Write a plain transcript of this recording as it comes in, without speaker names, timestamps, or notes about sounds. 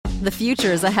The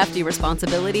future is a hefty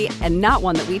responsibility and not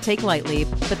one that we take lightly.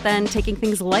 But then taking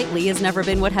things lightly has never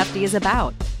been what Hefty is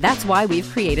about. That's why we've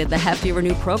created the Hefty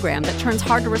Renew program that turns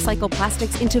hard-to-recycle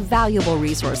plastics into valuable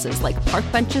resources like park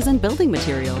benches and building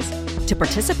materials. To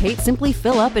participate, simply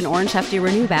fill up an orange Hefty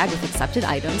Renew bag with accepted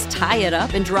items, tie it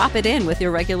up, and drop it in with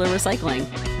your regular recycling.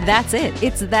 That's it.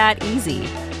 It's that easy.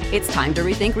 It's time to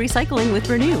rethink recycling with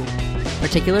Renew.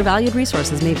 Particular valued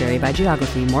resources may vary by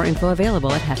geography. More info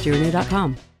available at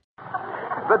heftyrenew.com.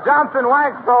 The Johnson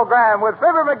Wax Program with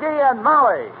Fibber McGee and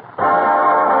Molly.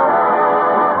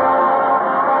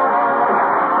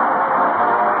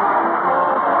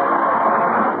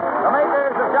 The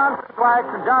makers of Johnson's Wax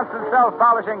and Johnson's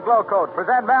Self-Polishing Glow Coat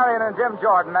present Marion and Jim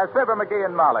Jordan as Fibber McGee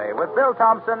and Molly with Bill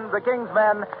Thompson, the King's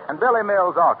Men, and Billy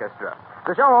Mills Orchestra.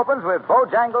 The show opens with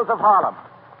Bojangles of Harlem.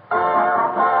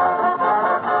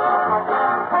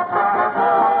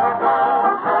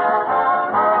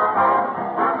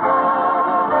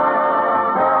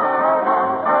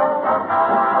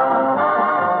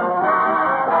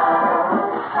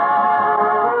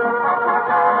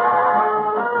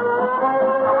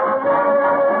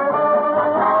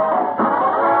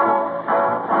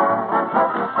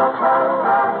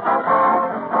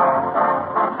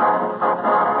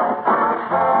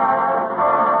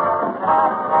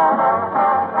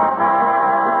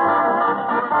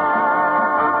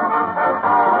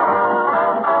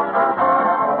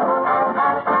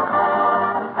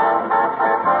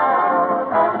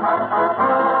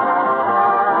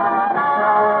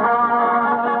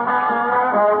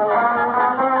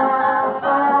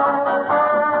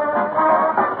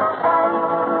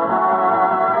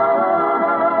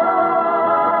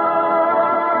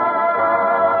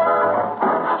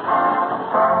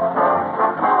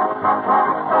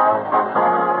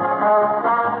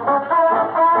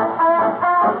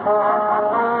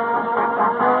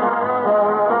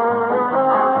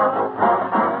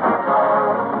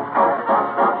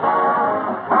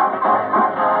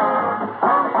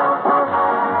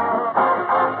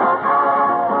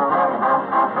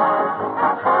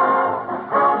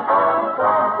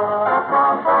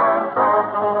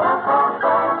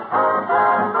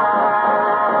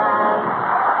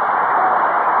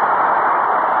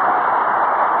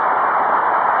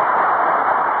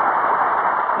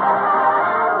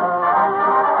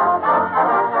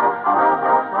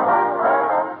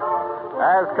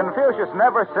 Confucius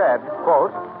never said,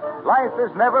 quote, life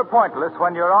is never pointless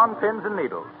when you're on pins and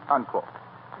needles, unquote.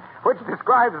 Which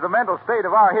describes the mental state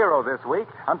of our hero this week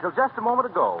until just a moment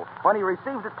ago when he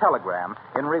received a telegram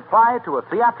in reply to a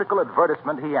theatrical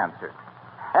advertisement he answered.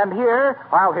 And here,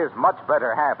 while his much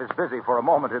better half is busy for a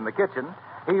moment in the kitchen,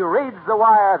 he reads the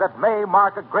wire that may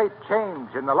mark a great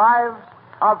change in the lives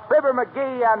of Fibber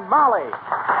McGee and Molly.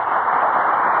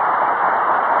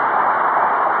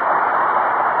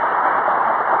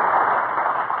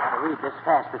 Read this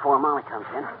fast before Molly comes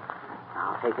in.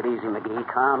 Now, take it easy, McGee.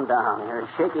 Calm down. You're as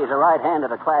shaky as a right hand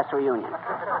at a class reunion.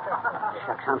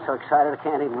 Shucks, I'm so excited I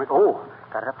can't even read. Oh,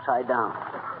 got it upside down.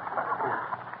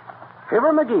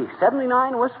 Fibber McGee,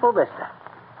 79 Wistful Vista.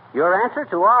 Your answer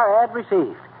to our ad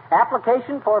received.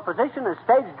 Application for position as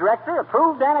stage director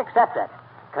approved and accepted.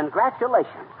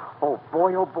 Congratulations. Oh,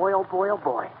 boy, oh, boy, oh, boy, oh,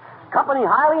 boy. Company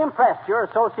highly impressed. Your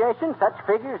association, such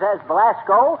figures as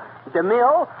Belasco,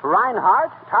 DeMille,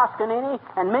 Reinhardt, Toscanini,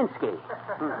 and Minsky.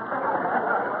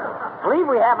 Believe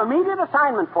we have immediate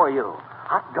assignment for you.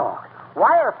 Hot dog.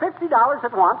 Wire $50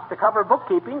 at once to cover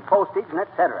bookkeeping, postage, and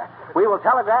etc. We will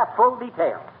telegraph full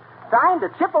details. Signed,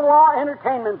 the Chippewa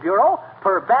Entertainment Bureau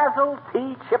per Basil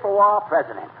T. Chippewa,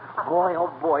 President. Boy,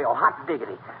 oh, hot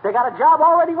diggity. They got a job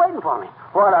already waiting for me.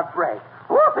 What a break.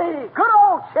 Whoopee! Good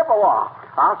old Chippewa.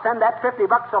 I'll send that $50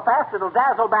 so fast it'll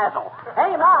dazzle Basil.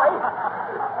 Hey, Molly.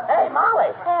 Hey,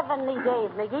 Molly. Heavenly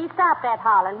days, McGee. Stop that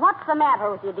hollering. What's the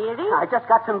matter with you, dearie? I just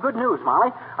got some good news,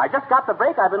 Molly. I just got the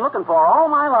break I've been looking for all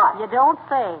my life. You don't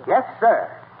say. Yes,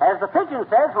 sir. As the pigeon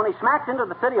says when he smacks into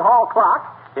the City Hall clock,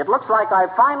 it looks like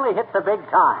I've finally hit the big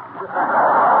time.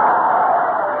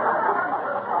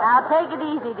 Now, take it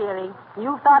easy, dearie.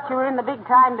 You thought you were in the big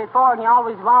time before, and you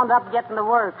always wound up getting the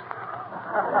works.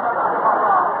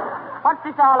 What's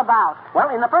this all about? Well,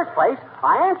 in the first place,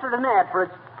 I answered an ad for a...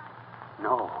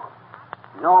 No,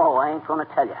 I ain't going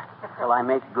to tell you till I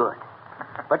make good.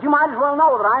 But you might as well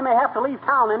know that I may have to leave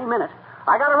town any minute.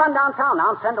 I got to run downtown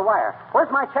now and send a wire. Where's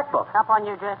my checkbook? Up on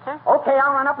your dresser? Okay,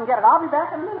 I'll run up and get it. I'll be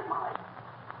back in a minute, Molly.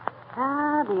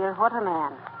 Ah, dear, what a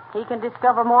man. He can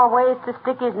discover more ways to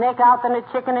stick his neck out than a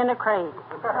chicken in a crate.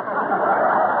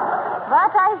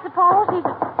 But I suppose he's...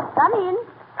 Come in.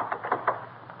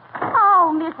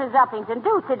 Oh, Mrs. Uppington,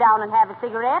 do sit down and have a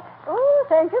cigarette. Oh,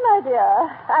 thank you, my dear.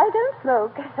 I don't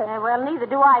smoke. Well, neither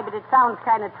do I, but it sounds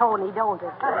kind of tony, don't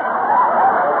it?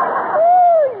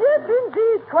 Oh, yes,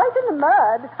 indeed. Quite in the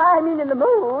mud. I mean, in the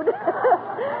mood.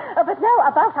 But now,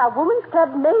 about our Women's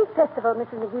Club May Festival,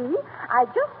 Mrs. McGee. I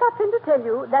just stopped in to tell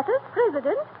you that as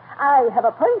president, I have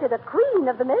appointed a queen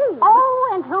of the May. Oh,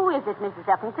 and who is it, Mrs.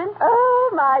 Uppington? Oh,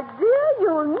 my dear,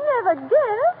 you'll never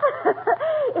guess.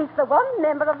 It's the one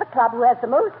member of the club who has the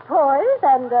most poise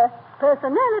and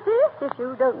personality, if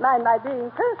you don't mind my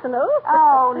being personal.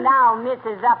 Oh, now,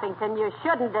 Mrs. Uppington, you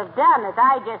shouldn't have done it.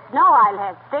 I just know I'll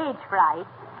have stage fright.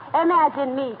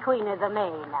 Imagine me Queen of the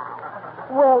May now.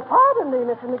 Well, pardon me,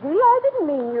 Mrs. McGee. I didn't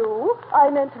mean you.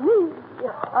 I meant me.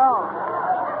 Oh.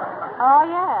 Oh,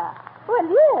 yeah. Well,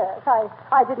 yes.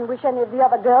 I didn't wish any of the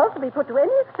other girls to be put to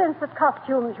any expensive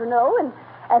costumes, you know, and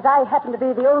as I happen to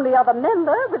be the only other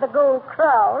member with a gold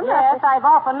crown... Yes, I've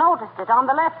often noticed it. On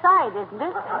the left side, isn't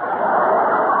it?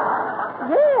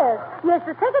 Yes,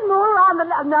 the second more on the...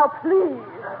 Now, please.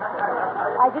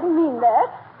 I didn't mean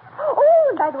that. Oh,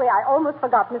 and by the way, I almost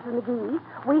forgot, Mrs. McGee.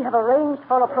 We have arranged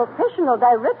for a professional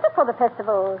director for the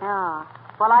festival. Ah.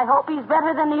 Well, I hope he's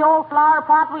better than the old flower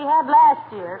pot we had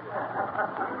last year.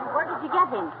 Where did you get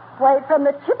him? Why, from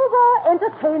the Chippewa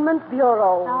Entertainment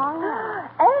Bureau. Oh.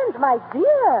 And, my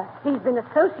dear, he's been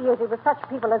associated with such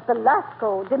people as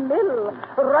Velasco, DeMille,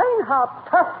 Reinhardt,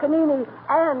 Toscanini,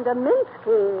 and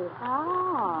Minsky.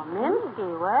 Oh,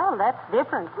 Minsky. Well, that's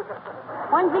different.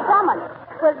 When's he coming?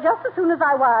 Well, just as soon as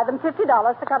I wire them $50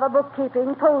 to cover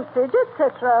bookkeeping, postage,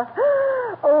 etc.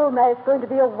 Oh, my, it's going to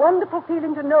be a wonderful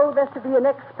feeling to know there's to be an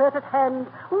expert at hand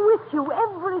with you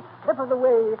every step of the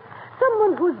way.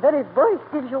 Someone whose very voice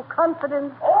gives you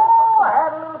confidence. Oh, I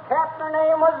had a little cat, and her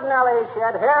name was Nellie. She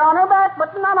had hair on her back,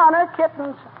 but none on her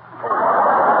kittens.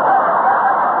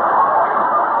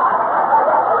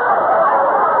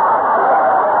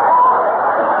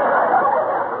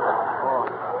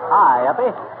 Hi, Uppy.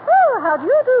 Oh, how do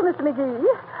you do, Mr. McGee?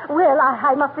 Well,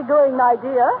 I must be going, my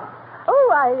dear.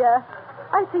 Oh,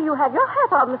 I see you have your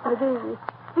hat on, Mr. McGee.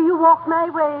 Do you walk my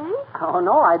way? Oh,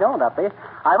 no, I don't, Uppy.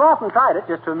 I've often tried it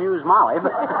just to amuse Molly,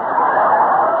 but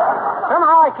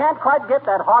somehow I can't quite get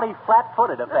that haughty,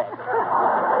 flat-footed effect.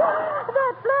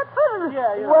 That flat-footed?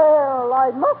 Yeah. Well,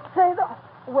 I must say that...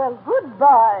 Well,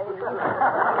 goodbye.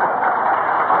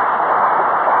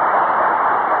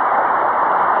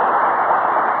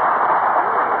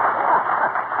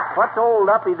 What's old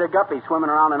Uppy the Guppy swimming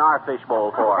around in our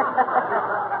fishbowl for?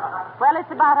 Well,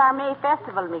 it's about our May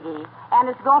Festival, McGee. And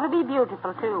it's going to be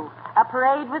beautiful, too. A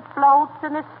parade with floats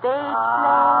and a stage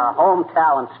play. Home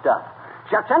talent stuff.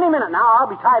 Shucks, any minute now I'll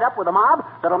be tied up with a mob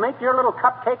that'll make your little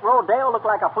cupcake rodeo look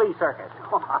like a flea circus.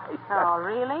 Oh,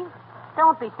 really?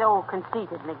 Don't be so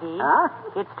conceited, McGee. Huh?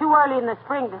 It's too early in the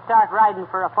spring to start riding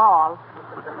for a fall.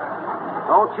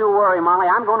 Don't you worry, Molly.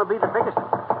 I'm going to be the biggest...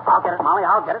 I'll get it, Molly.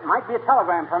 I'll get it. Might be a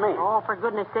telegram for me. Oh, for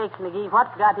goodness sakes, McGee,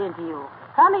 what's got into you?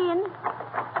 Come in.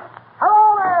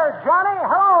 Hello there, Johnny.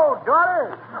 Hello,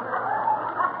 daughter.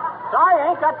 Sorry,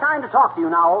 I ain't got time to talk to you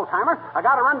now, old-timer. I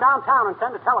got to run downtown and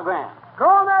send a telegram.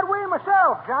 Going that way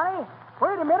myself, Johnny.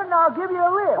 Wait a minute and I'll give you a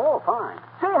lift. Oh, fine.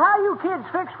 Say, how you kids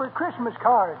fix for Christmas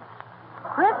cards?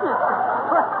 Christmas.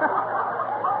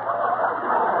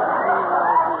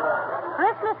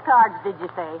 Christmas cards, did you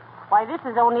say? Why, this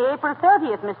is only April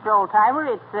 30th, Mr.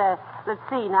 Oldtimer. It's, let's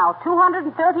see now,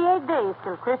 238 days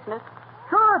till Christmas.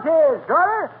 Sure it is,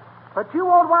 daughter. But you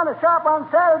won't want to shop on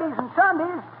Saturdays and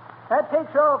Sundays. That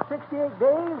takes off 68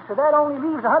 days, so that only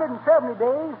leaves 170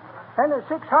 days. And there's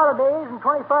 6 holidays and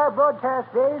 25 broadcast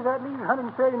days. That leaves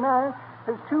 139.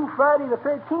 There's 2 Friday the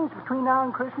 13th between now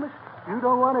and Christmas. You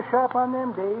don't want to shop on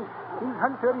them days. Leaves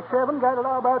 137. Got to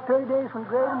allow about 30 days for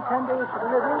engraving, 10 days for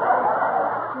delivery.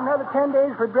 Another 10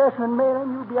 days for dressing and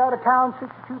mailing. You'll be out of town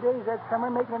 62 days that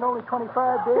summer, making it only 25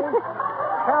 days.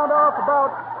 Count off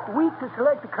about a week to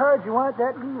select the cards you want.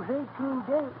 That leaves 18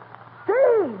 days.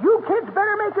 Say, you kids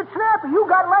better make it snappy. You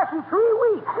got less than 3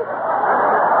 weeks.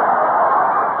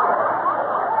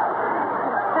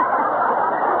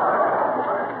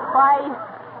 Why,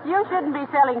 you shouldn't be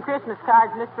selling Christmas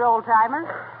cards, Mr. Oldtimer.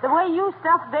 The way you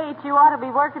stuff dates, you ought to be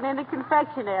working in a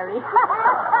confectionery.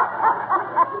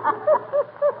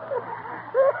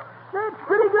 That's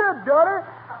pretty good, daughter.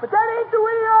 But that ain't the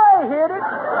way I heard it.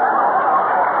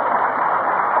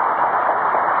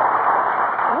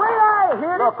 The way I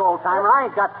heard it... Look, old-timer, I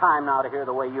ain't got time now to hear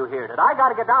the way you heard it. I got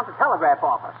to get down to the telegraph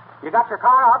office. You got your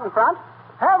car out in front?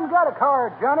 Haven't got a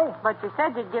card, Johnny. But you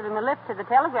said you'd give him a lift to the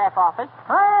telegraph office.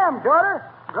 I am, daughter.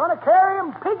 Gonna carry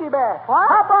him piggyback. What?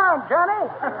 Hop on, Johnny.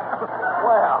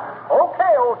 Well,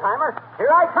 okay, old-timer. Here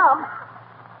I come.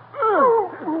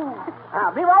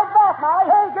 I'll be right back, Molly.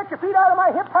 Hey, get your feet out of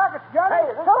my hip pockets, Johnny.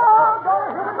 Hey, come on,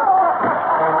 Johnny. Here we go.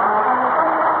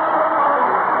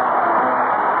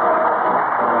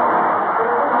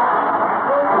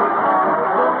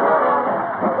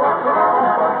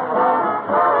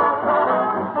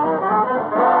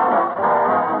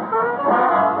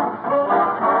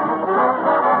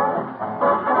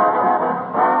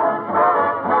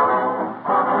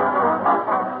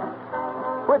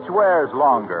 Which wears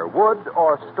longer, wood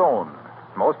or stone?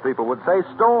 Most people would say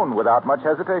stone without much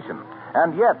hesitation.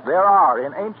 And yet there are,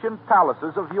 in ancient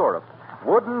palaces of Europe,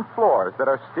 wooden floors that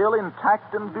are still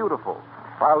intact and beautiful,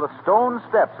 while the stone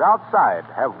steps outside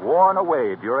have worn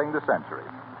away during the centuries.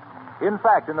 In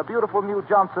fact, in the beautiful new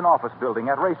Johnson office building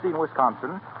at Racine,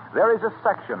 Wisconsin, there is a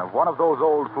section of one of those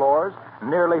old floors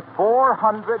nearly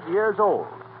 400 years old.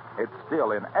 It's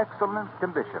still in excellent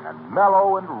condition and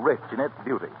mellow and rich in its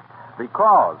beauty,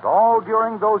 because all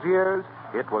during those years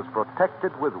it was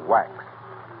protected with wax.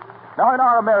 Now, in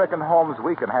our American homes,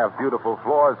 we can have beautiful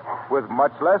floors with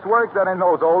much less work than in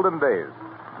those olden days.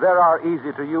 There are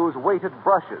easy-to-use weighted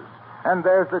brushes, and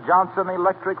there's the Johnson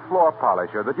electric floor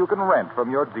polisher that you can rent from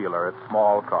your dealer at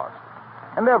small cost.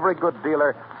 And every good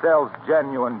dealer sells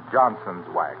genuine Johnson's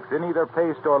wax in either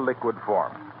paste or liquid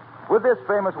form. With this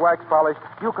famous wax polish,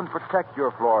 you can protect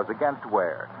your floors against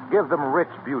wear, give them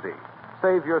rich beauty,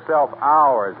 save yourself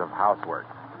hours of housework.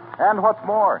 And what's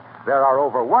more, there are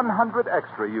over 100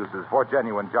 extra uses for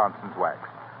genuine Johnson's wax,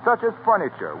 such as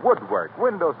furniture, woodwork,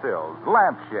 windowsills,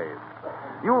 lampshades.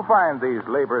 You'll find these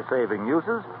labor-saving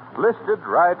uses listed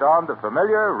right on the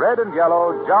familiar red and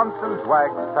yellow Johnson's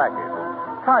wax package.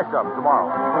 Try some tomorrow.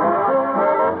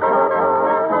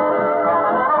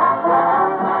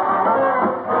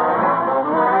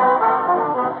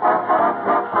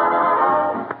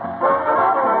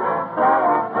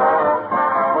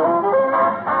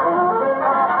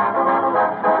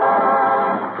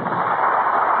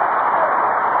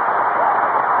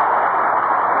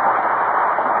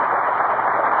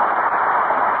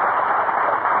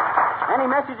 Any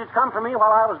messages come from me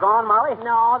while I was gone, Molly?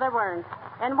 No, there weren't.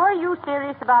 And were you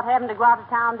serious about having to go out of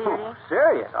town, dearie?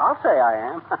 Serious? I'll say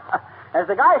I am. As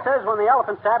the guy says when the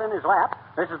elephant sat in his lap,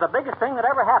 this is the biggest thing that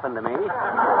ever happened to me.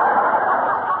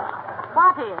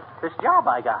 What is? This job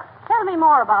I got. Tell me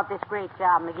more about this great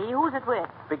job, McGee. Who's it with?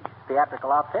 Big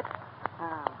theatrical outfit.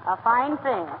 Oh, a fine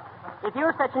thing. If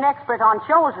you're such an expert on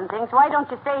shows and things, why don't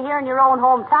you stay here in your own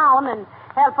hometown and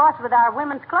help us with our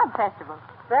Women's Club Festival?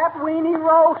 That weenie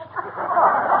roast.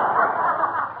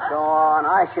 Go on.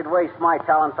 I should waste my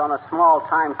talents on a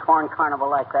small-time corn carnival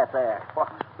like that there.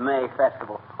 May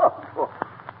Festival.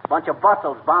 Bunch of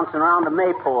bustles bouncing around the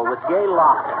maypole with gay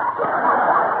laughter.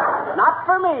 Not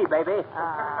for me, baby.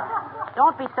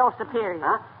 Don't be so superior.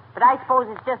 Huh? But I suppose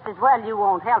it's just as well you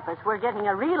won't help us. We're getting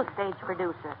a real stage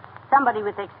producer. Somebody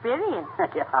with experience.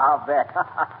 Yeah, I'll bet.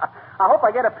 I hope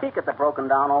I get a peek at the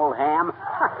broken-down old ham.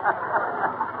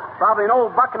 Probably an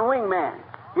old buck and wing man.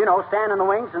 You know, stand in the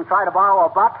wings and try to borrow a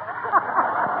buck.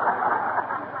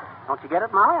 Don't you get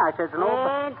it, Molly? I says an old...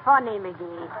 Ain't funny,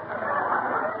 McGee.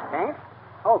 Ain't?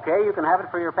 Okay, you can have it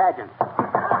for your pageant.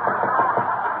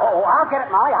 Oh, I'll get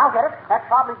it, Molly. I'll get it. That's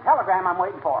probably the telegram I'm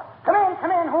waiting for. Come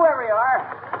in, whoever you are.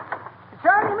 It's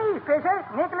only me, Fisher.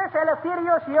 Nicholas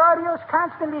Eleftherios Iorios,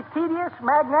 constantly tedious,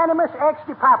 magnanimous ex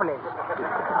DePopulis.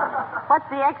 What's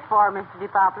the X for, Mr.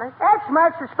 DePopulis? X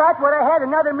marks the spot where I had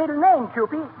another middle name,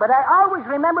 Cupie, but I always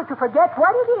remember to forget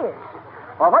what it is.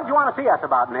 Well, what do you want to see us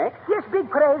about, Nick? This big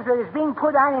parade that is being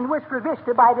put on in Wistful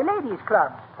Vista by the ladies'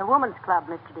 club. The Women's Club,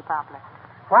 Mr. DePopulis.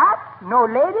 What? No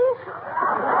ladies?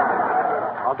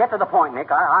 I'll get to the point,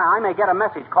 Nick. I may get a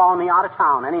message calling me out of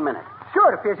town any minute.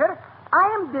 Sure, Fisher. I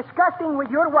am discussing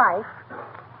with your wife.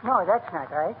 No, that's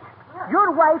not right.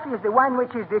 Your wife is the one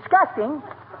which is disgusting.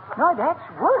 No, that's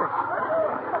worse.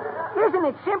 Isn't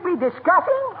it simply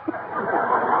disgusting?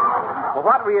 Well,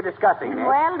 what were you discussing, Nick?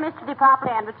 Well, Mr. DePopulis,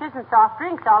 sandwiches and soft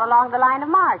drinks all along the line of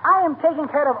march. I am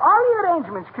taking care of all the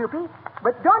arrangements, Cupie.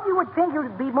 But don't you would think it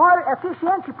would be more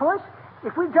efficiency, Puss,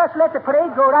 if we just let the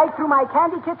parade go right through my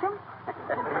candy kitchen?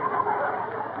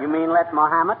 You mean let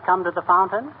Mohammed come to the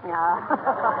fountain? No.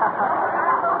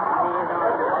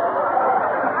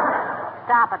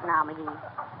 Stop it now, McGee.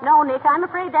 No, Nick, I'm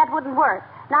afraid that wouldn't work.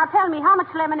 Now tell me, how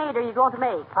much lemonade are you going to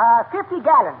make? 50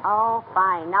 gallons. Oh,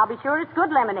 fine. Now be sure it's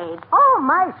good lemonade. Oh,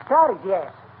 my stars,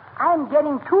 yes. I'm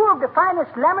getting 2 of the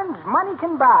finest lemons money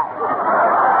can buy.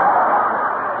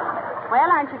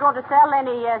 Well, aren't you going to sell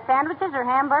any sandwiches or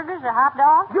hamburgers or hot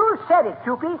dogs? You said it,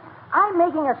 Cupie. I'm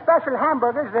making a special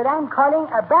hamburgers that I'm calling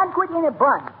a banquet in a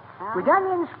bun. Oh. With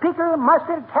onions, pickle,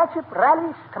 mustard, ketchup,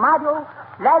 relish, tomato,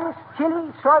 lettuce,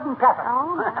 chili, salt, and pepper.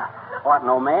 Oh, What,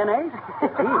 no mayonnaise? Gee,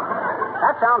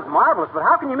 that sounds marvelous, but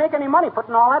how can you make any money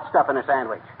putting all that stuff in a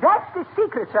sandwich? That's the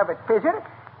secrets of it, Fizzer.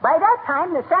 By that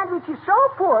time, the sandwich is so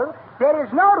full, there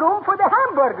is no room for the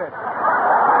hamburger.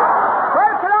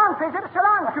 Well, so long, Fizzer. So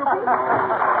long, Snoopy.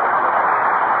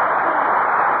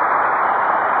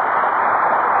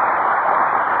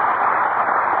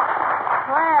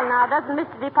 well, now, doesn't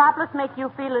Mr. DePoplis make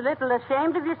you feel a little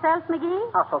ashamed of yourself,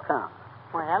 McGee? How so come?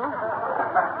 Well,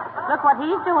 look what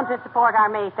he's doing to support our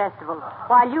May Festival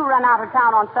while you run out of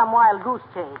town on some wild goose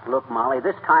chase. Look, Molly,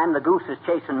 this time the goose is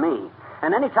chasing me.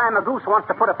 And any time a goose wants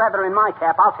to put a feather in my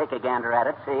cap, I'll take a gander at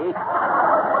it, see?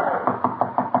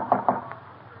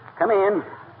 Come in.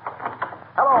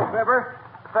 Hello, Fibber.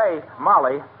 Say,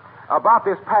 Molly, about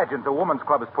this pageant the Woman's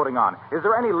Club is putting on, is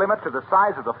there any limit to the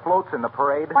size of the floats in the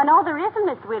parade? Well, no, there isn't,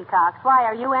 Mr. Wilcox. Why,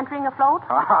 are you entering a float?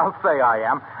 I'll say I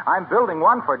am. I'm building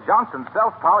one for Johnson's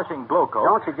self-polishing glow coat.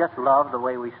 Don't you just love the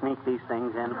way we sneak these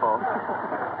things in, folks?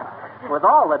 With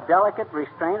all the delicate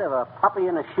restraint of a puppy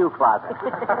in a shoe closet.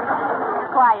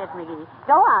 Quiet, McGee.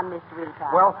 Go on, Mr.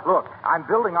 Wilcox. Well, look, I'm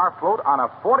building our float on a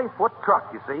 40-foot truck,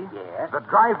 you see. Yes. The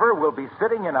driver will be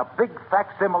sitting in a big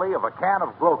facsimile of a can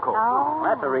of glow coat. Oh.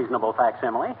 That's a reasonable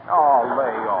facsimile. Oh,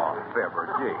 lay off, Fibber,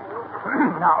 gee.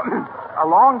 Now,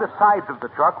 along the sides of the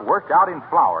truck, worked out in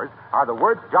flowers, are the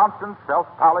words Johnson's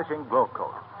self-polishing glow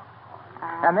coat.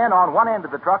 And then on one end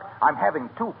of the truck, I'm having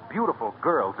two beautiful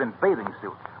girls in bathing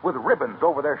suits with ribbons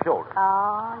over their shoulders.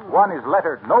 Oh, yes. One is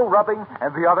lettered no rubbing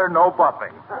and the other no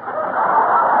buffing.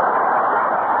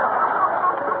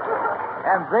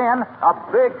 And then a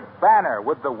big banner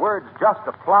with the words just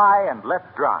apply and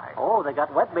let dry. Oh, they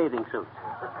got wet bathing suits.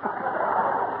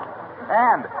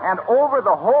 And over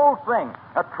the whole thing,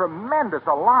 a tremendous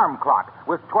alarm clock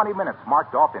with 20 minutes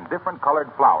marked off in different colored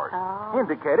flowers,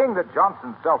 indicating that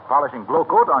Johnson's self-polishing glow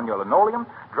coat on your linoleum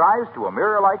dries to a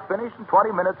mirror-like finish in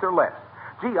 20 minutes or less.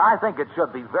 Gee, I think it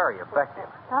should be very effective.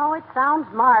 Oh, it sounds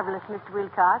marvelous, Mr.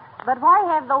 Wilcox. But why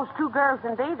have those two girls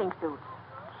in bathing suits?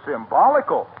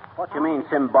 Symbolical. What you mean,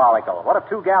 symbolical? What have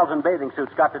two gals in bathing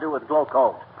suits got to do with glow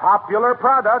coat? Popular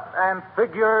product and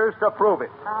figures to prove it.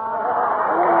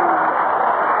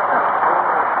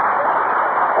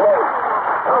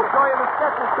 I'll show you the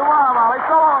sketches tomorrow, Molly.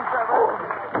 So long, Trevor.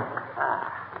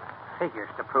 Figures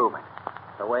to prove it.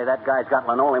 The way that guy's got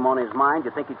linoleum on his mind,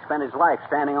 you think he'd spend his life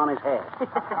standing on his head.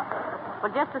 Well,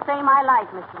 just the same, I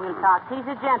like Mr. Wilcox. He's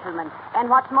a gentleman. And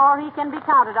what's more, he can be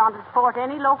counted on to support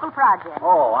any local project.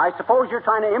 Oh, I suppose you're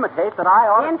trying to imitate that I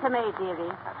ought to... Intimate,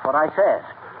 dearie. That's what I says.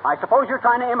 I suppose you're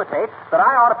trying to imitate that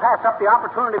I ought to pass up the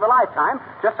opportunity of a lifetime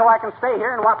just so I can stay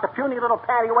here and watch the puny little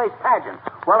panty-waist pageant.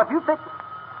 Well, if you think...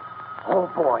 Oh,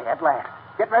 boy, at last.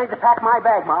 Get ready to pack my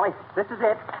bag, Molly. This is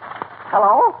it.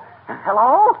 Hello?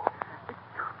 Hello?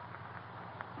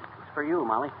 It's for you,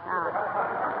 Molly.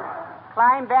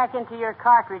 Climb back into your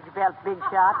cartridge belt, big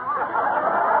shot.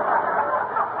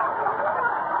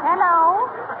 Hello?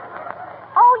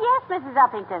 Oh, yes, Mrs.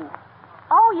 Uppington.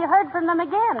 Oh, you heard from them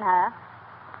again, huh?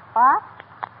 What?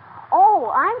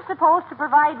 Oh, I'm supposed to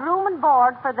provide room and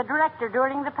board for the director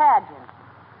during the pageant.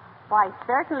 Why,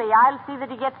 certainly. I'll see that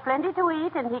he gets plenty to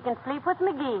eat and he can sleep with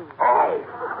McGee. Hey!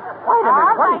 Wait a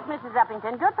minute. All right, Mrs.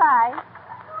 Uppington. Goodbye.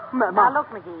 Now, look,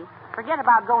 McGee. Forget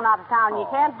about going out of town. You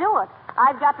can't do it.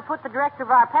 I've got to put the director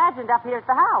of our pageant up here at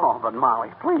the house. Oh, but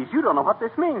Molly, please, you don't know what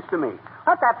this means to me.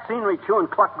 Let that scenery chewing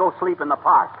cluck go sleep in the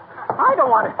park. I don't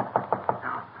want it.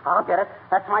 I'll get it.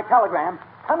 That's my telegram.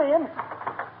 Come in.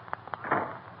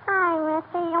 Hi,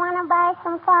 mister. You want to buy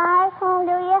some flowers?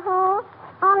 Do you?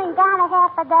 Only got a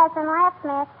half a dozen left,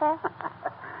 mister.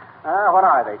 What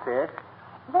are they, sis?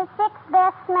 The 6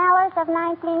 best smellers of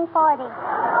 1940.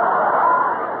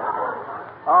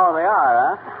 Oh, they are,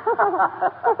 huh?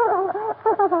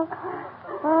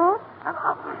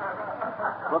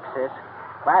 Look, sis.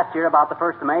 Last year, about the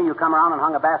 1st of May, you come around and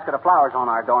hung a basket of flowers on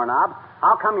our doorknob.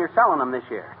 How come you're selling them this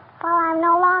year? Well, I'm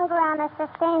no longer on a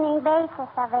sustaining basis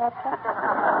of it.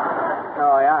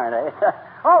 Oh, they aren't, eh?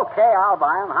 Okay, I'll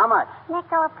buy them. How much?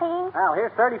 Nickel apiece? Well,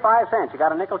 here's 35 cents. You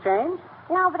got a nickel change?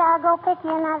 No, but I'll go pick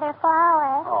you another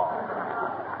flower. Oh.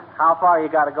 How far you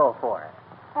got to go for it?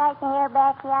 Right in your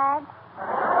backyard.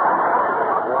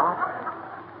 What?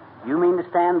 You mean to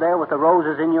stand there with the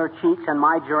roses in your cheeks and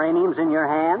my geraniums in your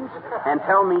hands and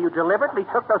tell me you deliberately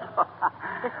took those...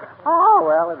 Oh,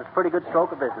 well, it was a pretty good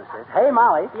stroke of business. Hey,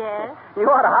 Molly. Yes? You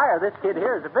ought to hire this kid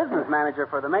here as a business manager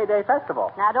for the May Day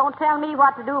Festival. Now, don't tell me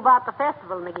what to do about the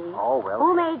festival, McGee. Oh, well.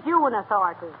 Who made you an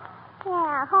authority?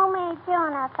 Yeah, who made you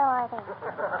an authority?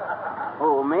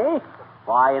 Who, me?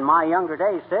 Why, in my younger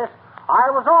days, sis,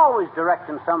 I was always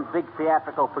directing some big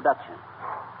theatrical production.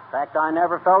 In fact, I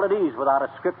never felt at ease without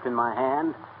a script in my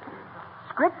hand.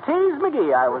 Scriptease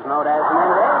McGee, I was known as in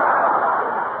them days.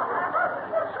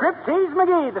 Scriptease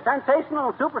McGee, the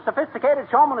sensational and super sophisticated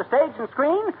showman of stage and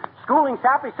screen, schooling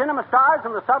sappy cinema stars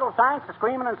in the subtle science of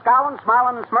screaming and scowling,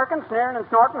 smiling and smirking, sneering and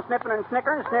snorting, snipping and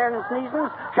snickering, sneering and sneezing,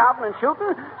 shouting and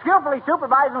shooting, skillfully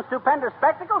supervising stupendous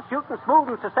spectacles, shooting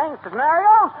smooth and succinct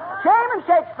scenarios, shaming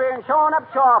Shakespeare and showing up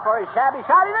Shaw for his shabby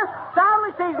shoddiness, soundly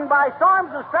seasoned by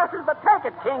storms and stresses, but take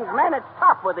it, kings, men, it's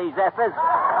tough with these effers.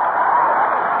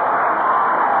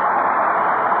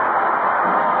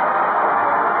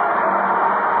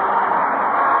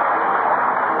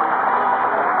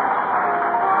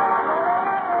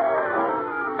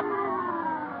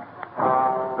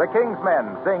 The King's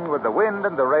Men sing with the wind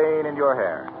and the rain in your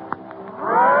hair.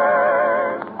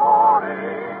 Rain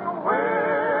pouring,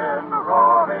 wind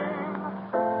roaring,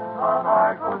 the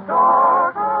night was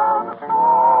dark and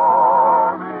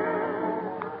stormy.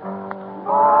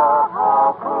 But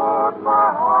how could my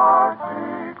heart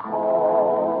be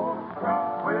cold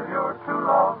with your true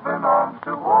loving arms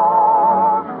to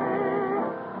warm me?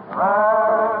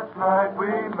 Last night we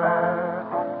met,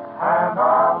 and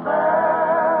I'll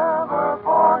never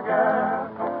forget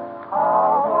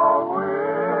how the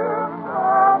wind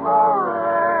and the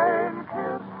rain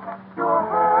kissed your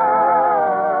hair.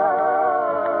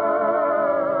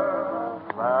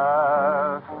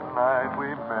 Last night we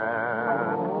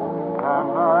met, and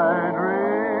I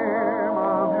dream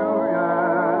of you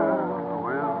yet,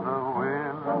 with the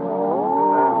wind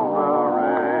and the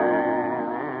rain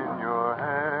in your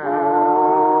hair.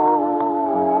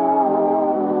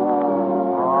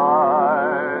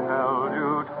 I held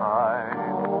you tight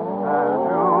as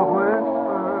you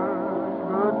whispered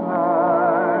good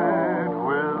night,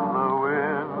 with the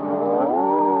wind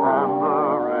and the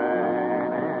rain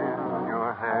in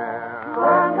your hair.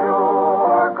 When you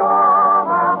are gone,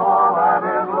 and all that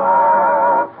is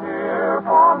left here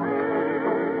for me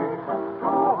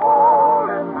to hold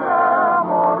in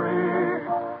memory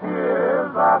is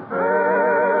that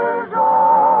vision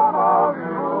of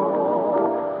you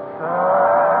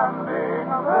standing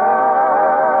there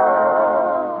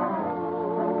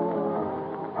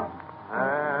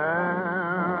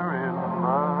in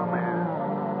the mist.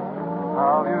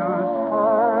 How you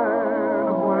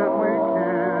smiled when we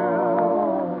kissed,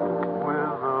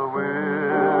 with the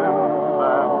wind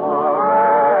and the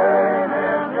rain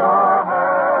in your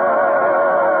hair,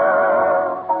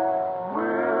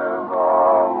 with the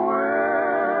wind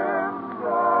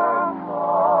and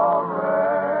the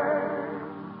rain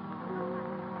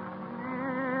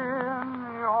in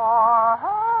your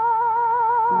hair.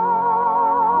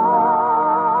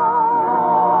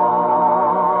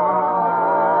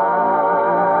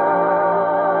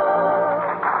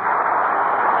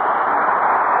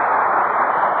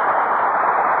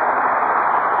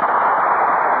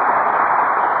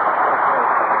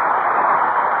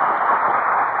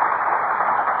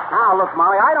 Now, look,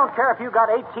 Molly, I don't care if you got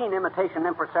 18 imitation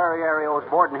impresarios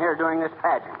boarding here during this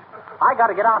pageant. I got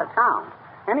to get out of town.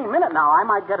 Any minute now, I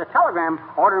might get a telegram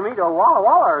ordering me to Walla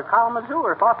Walla or Kalamazoo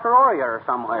or Fosteroria or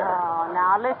somewhere. Oh,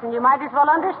 now, listen, you might as well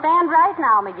understand right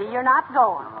now, McGee, you're not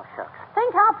going. Oh, shucks.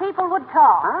 Think how people would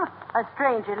talk. Huh? A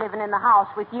stranger living in the house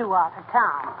with you out of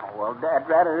town. Oh, well, Dad,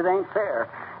 it ain't fair.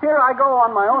 Here I go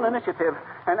on my own initiative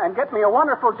and get me a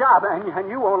wonderful job, and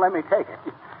you won't let me take it.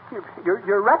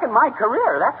 You're wrecking my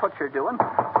career. That's what you're doing.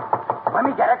 Let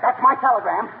me get it. That's my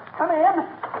telegram. Come in.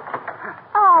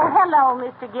 Oh, hello,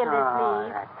 Mr.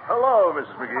 Gildersleeve. Hello,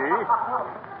 Mrs. McGee.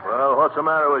 Well, what's the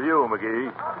matter with you,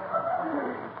 McGee?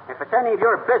 If it's any of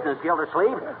your business,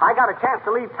 Gildersleeve, I got a chance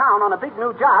to leave town on a big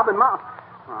new job and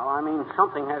well, I mean,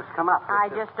 something has come up. I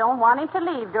just don't want him to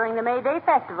leave during the May Day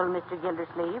Festival, Mr.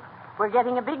 Gildersleeve. We're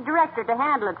getting a big director to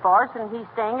handle it for us, and he's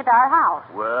staying at our house.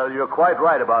 Well, you're quite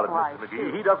right about it, Why, Mr.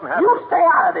 McGee. He doesn't have You to... stay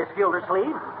out of this,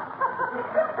 Gildersleeve.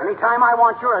 Anytime I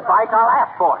want your advice, I'll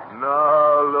ask for it.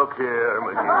 No, look here,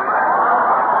 McGee.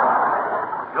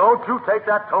 Don't you take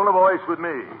that tone of voice with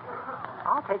me.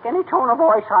 I'll take any tone of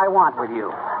voice I want with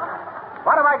you.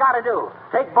 What have I got to do?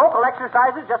 Take vocal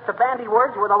exercises just to bandy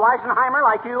words with a Weisenheimer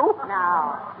like you?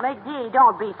 Now, McGee,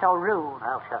 don't be so rude.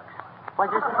 Well, shucks. Was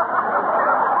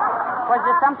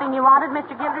there something you wanted,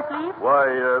 Mr. Gildersleeve? Why,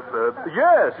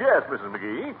 yes, Mrs.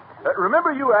 McGee.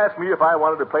 Remember you asked me if I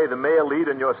wanted to play the male lead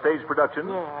in your stage production?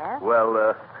 Yes.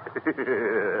 Well,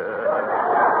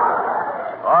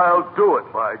 I'll do it,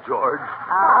 by George.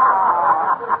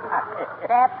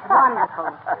 That's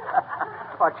wonderful.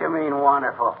 What you mean,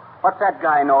 wonderful? What's that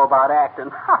guy know about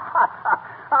acting?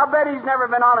 I'll bet he's never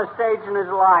been on a stage in his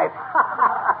life.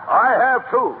 I have,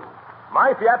 too.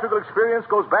 My theatrical experience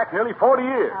goes back nearly 40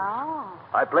 years. Oh.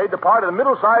 I played the part of the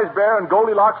middle-sized bear in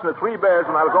Goldilocks and the Three Bears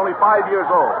when I was only 5 years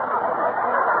old.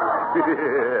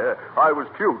 I was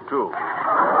cute, too.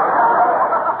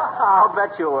 I'll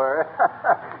bet you were.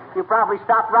 You probably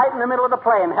stopped right in the middle of the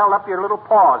play and held up your little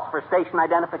paws for station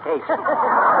identification.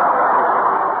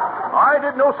 I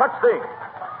did no such thing.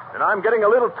 And I'm getting a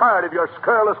little tired of your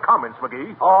scurrilous comments,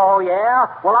 McGee. Oh, yeah?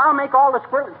 Well, I'll make all the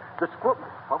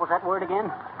what was that word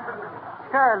again?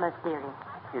 Scurrilous, dearie.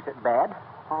 Is it bad?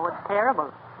 Oh, it's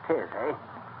terrible. It is, eh?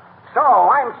 So,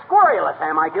 I'm scurrilous,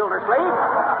 am I, Gildersleeve?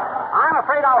 I'm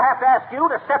afraid I'll have to ask you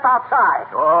to step outside.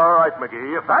 All right,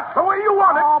 McGee, if that's the way you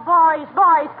want it. Oh, boys,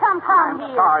 come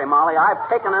here. Sorry, Molly. I've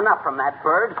taken enough from that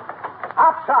bird.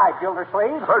 Outside,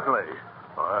 Gildersleeve. Certainly.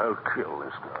 I'll kill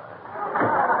this guy.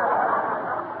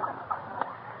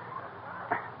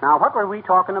 Now, what were we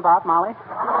talking about, Molly?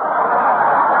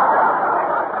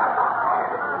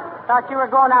 Thought you were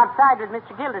going outside with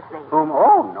Mr. Gildersleeve. Oh,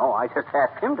 no. I just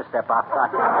asked him to step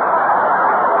outside.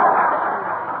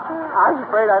 I was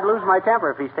afraid I'd lose my temper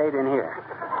if he stayed in here.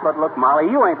 But look,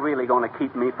 Molly, you ain't really going to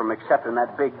keep me from accepting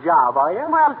that big job, are you?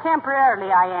 Well,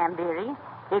 temporarily I am, dearie.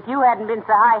 If you hadn't been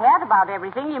so high-hat about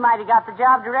everything, you might have got the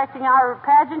job directing our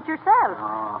pageant yourself.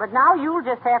 Oh. But now you'll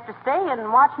just have to stay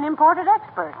and watch an imported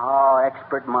expert. Oh,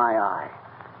 expert my eye.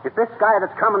 If this guy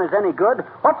that's coming is any good,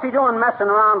 what's he doing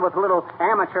messing around with little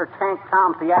amateur tank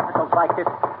town theatricals like this?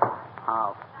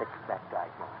 I'll fix that guy.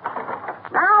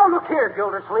 Now, look here,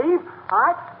 Gildersleeve. All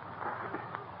right?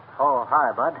 Oh,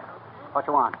 hi, Bud. What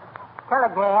you want?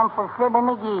 Telegram for Fibber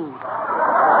McGee.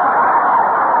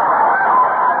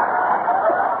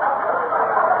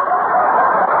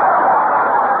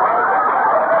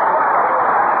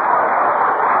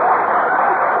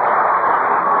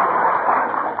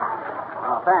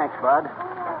 Thanks, Bud.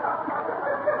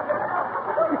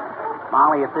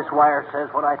 Molly, if this wire says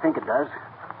what I think it does,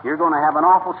 you're going to have an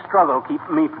awful struggle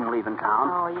keeping me from leaving town.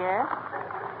 Oh, yes?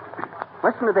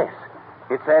 Listen to this.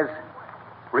 It says,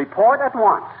 report at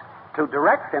once to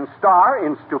direct and star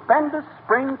in stupendous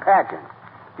spring pageant.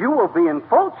 You will be in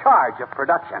full charge of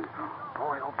production.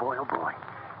 Boy, oh boy, oh boy.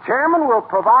 Chairman will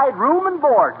provide room and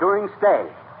board during stay.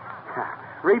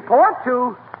 Report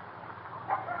to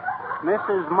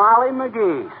Mrs. Molly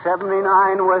McGee,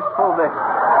 79 Wistful Vista.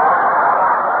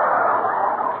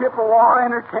 Chippewa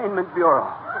Entertainment Bureau.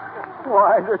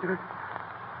 Why,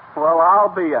 well,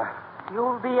 I'll be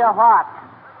You'll be a what?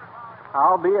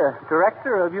 I'll be a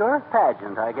director of your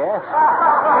pageant, I guess.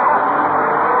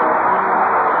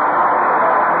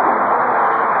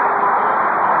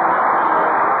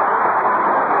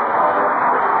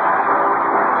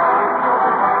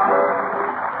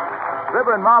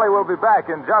 Fibber and Molly will be back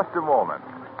in just a moment.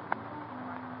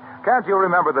 Can't you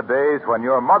remember the days when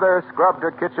your mother scrubbed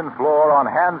her kitchen floor on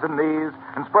hands and knees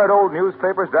and spread old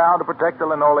newspapers down to protect the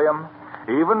linoleum?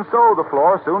 Even so, the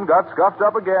floor soon got scuffed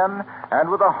up again, and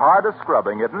with the hardest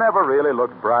scrubbing, it never really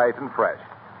looked bright and fresh.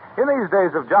 In these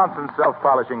days of Johnson's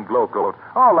self-polishing Glow Coat,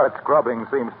 all that scrubbing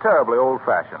seems terribly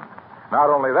old-fashioned. Not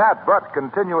only that, but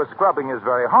continuous scrubbing is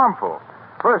very harmful.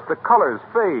 First, the colors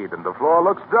fade and the floor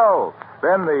looks dull.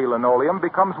 Then the linoleum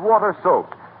becomes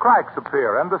water-soaked, cracks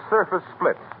appear, and the surface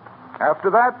splits.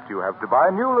 After that, you have to buy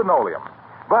new linoleum.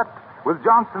 But with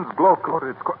Johnson's Glow Coat,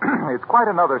 it's quite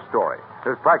another story.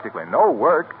 There's practically no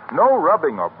work, no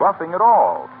rubbing or buffing at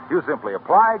all. You simply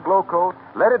apply Glow Coat,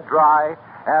 let it dry,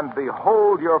 and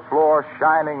behold your floor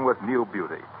shining with new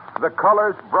beauty. The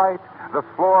colors bright, the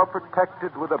floor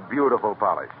protected with a beautiful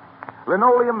polish.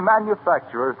 Linoleum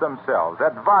manufacturers themselves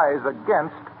advise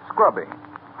against scrubbing.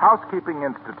 Housekeeping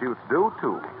institutes do,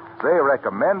 too. They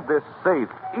recommend this safe,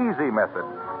 easy method,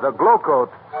 the Glow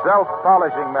Coat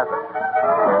self-polishing method.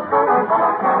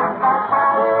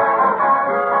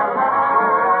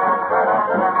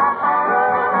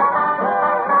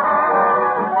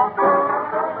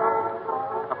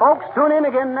 Folks, tune in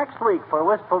again next week for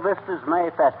Wistful Vista's May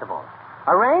Festival.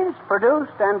 Arranged,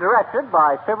 produced, and directed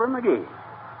by Fibber McGee.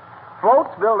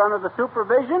 Floats built under the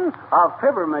supervision of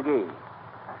Fibber McGee.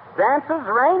 Dances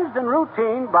arranged and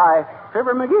routine by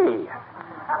Fibber McGee.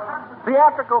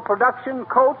 Theatrical production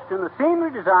coached and the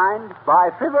scenery designed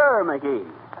by Fibber McGee.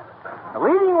 The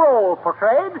leading role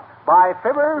portrayed by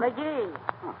Fibber McGee.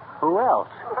 Who else?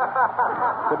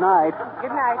 Good night.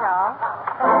 Good night, all.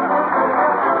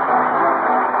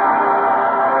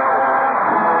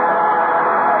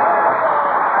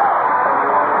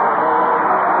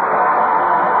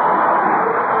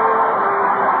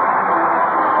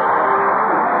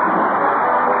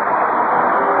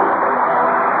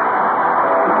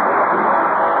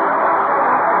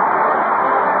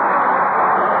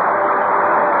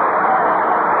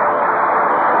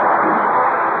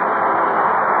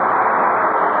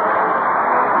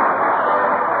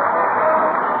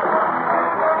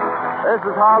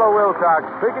 Harlow Wilcox,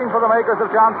 speaking for the makers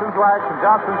of Johnson's Wax and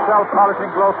Johnson's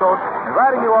Self-Polishing Glow Coat,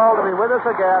 inviting you all to be with us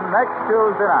again next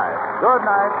Tuesday night. Good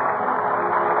night.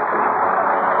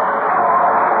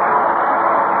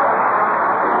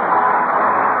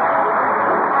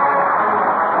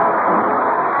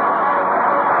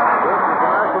 This is the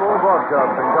National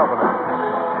Broadcasting Company.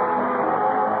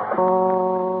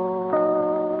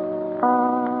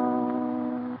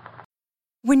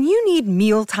 When you need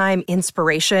mealtime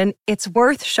inspiration, it's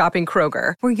worth shopping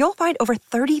Kroger, where you'll find over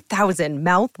 30,000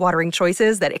 mouth-watering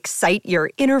choices that excite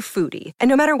your inner foodie. And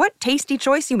no matter what tasty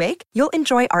choice you make, you'll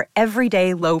enjoy our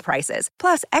everyday low prices,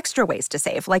 plus extra ways to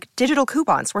save, like digital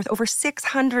coupons worth over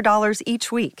 $600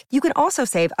 each week. You can also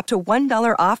save up to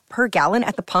 $1 off per gallon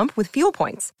at the pump with fuel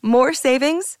points. More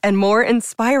savings and more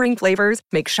inspiring flavors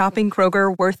make shopping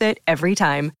Kroger worth it every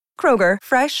time. Kroger,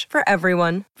 fresh for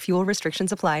everyone. Fuel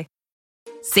restrictions apply.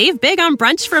 Save big on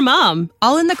brunch for mom,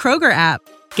 all in the Kroger app.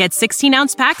 Get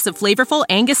 16-ounce packs of flavorful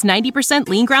Angus 90%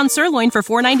 lean ground sirloin for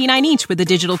 $4.99 each with a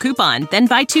digital coupon. Then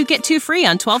buy 2, get 2 free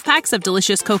on 12 packs of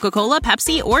delicious Coca-Cola,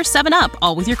 Pepsi, or 7-Up,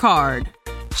 all with your card.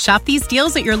 Shop these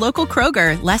deals at your local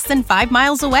Kroger, less than 5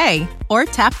 miles away. Or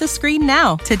tap the screen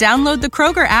now to download the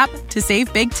Kroger app to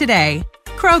save big today.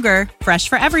 Kroger, fresh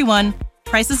for everyone.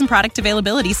 Prices and product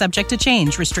availability subject to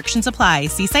change. Restrictions apply.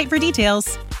 See site for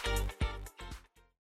details.